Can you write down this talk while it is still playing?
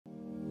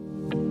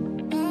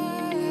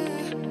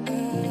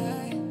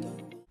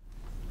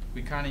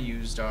kind of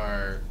used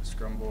our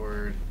Scrum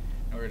board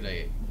in order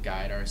to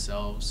guide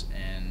ourselves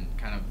and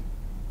kind of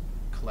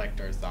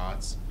collect our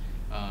thoughts,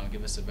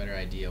 give us a better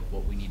idea of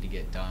what we need to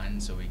get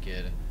done so we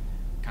could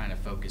kind of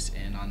focus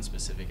in on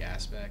specific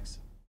aspects.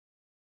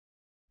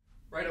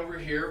 Right over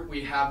here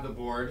we have the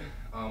board,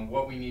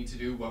 what we need to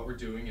do, what we're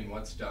doing, and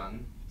what's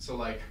done. So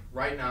like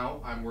right now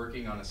I'm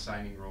working on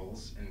assigning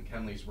roles and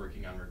Kenley's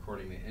working on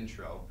recording the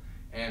intro.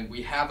 And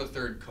we have a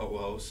third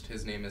co-host,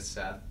 his name is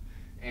Seth,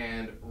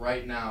 and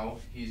right now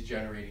he's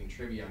generating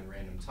trivia on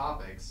random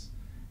topics.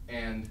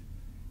 And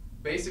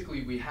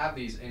basically we have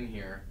these in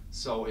here,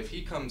 so if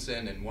he comes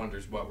in and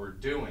wonders what we're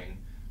doing,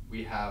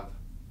 we have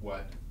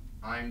what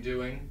I'm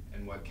doing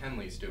and what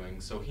Kenley's doing,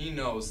 so he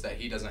knows that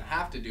he doesn't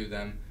have to do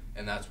them,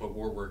 and that's what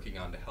we're working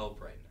on to help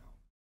right now.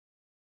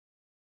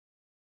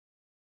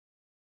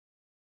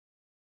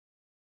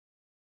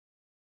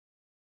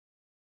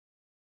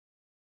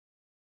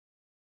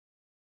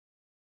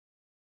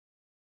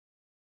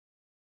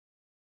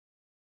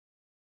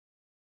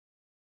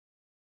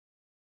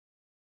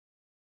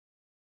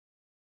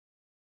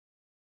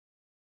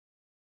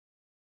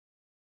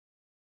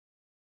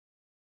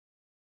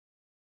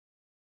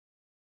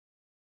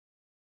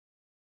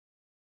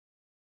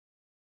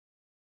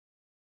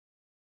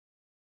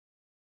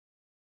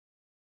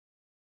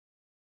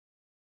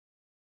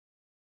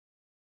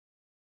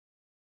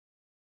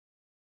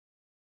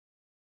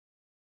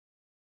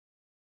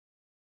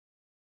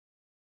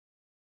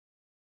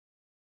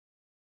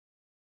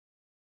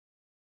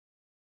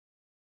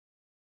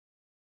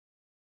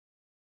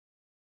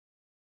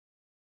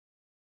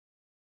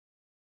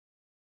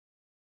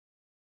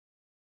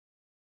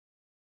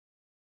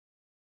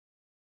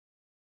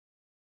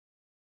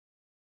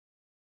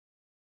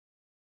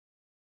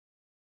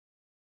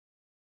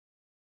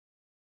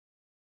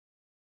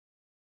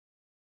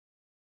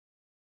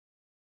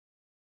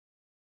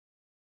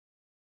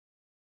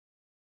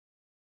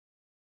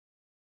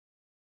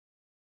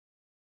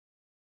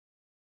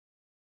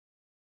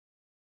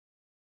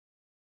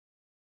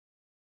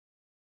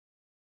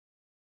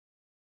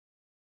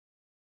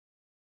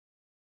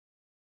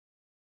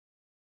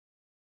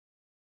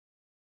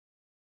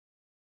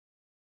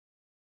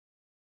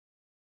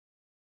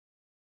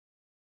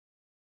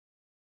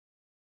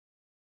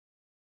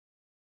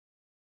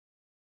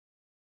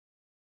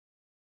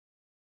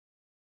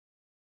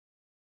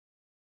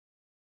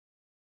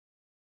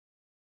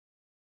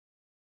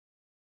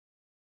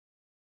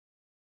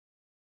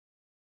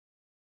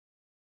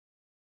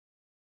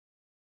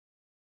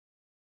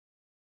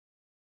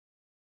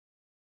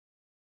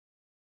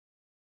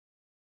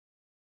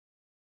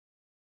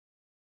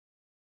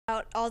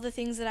 Out all the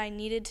things that I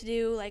needed to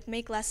do, like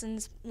make lesson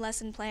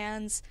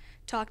plans,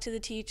 talk to the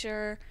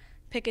teacher,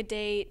 pick a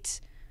date,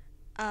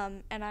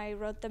 and I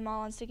wrote them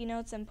all on sticky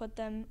notes and put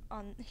them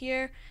on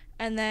here.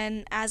 And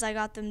then as I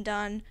got them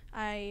done,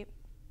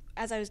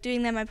 as I was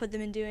doing them, I put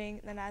them in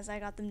doing. Then as I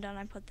got them done,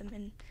 I put them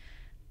in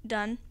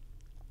done.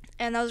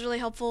 And that was really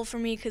helpful for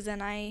me because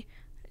then I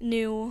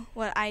knew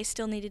what I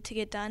still needed to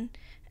get done,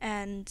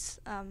 and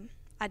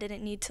I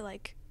didn't need to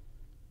like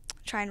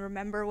try and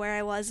remember where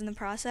I was in the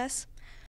process.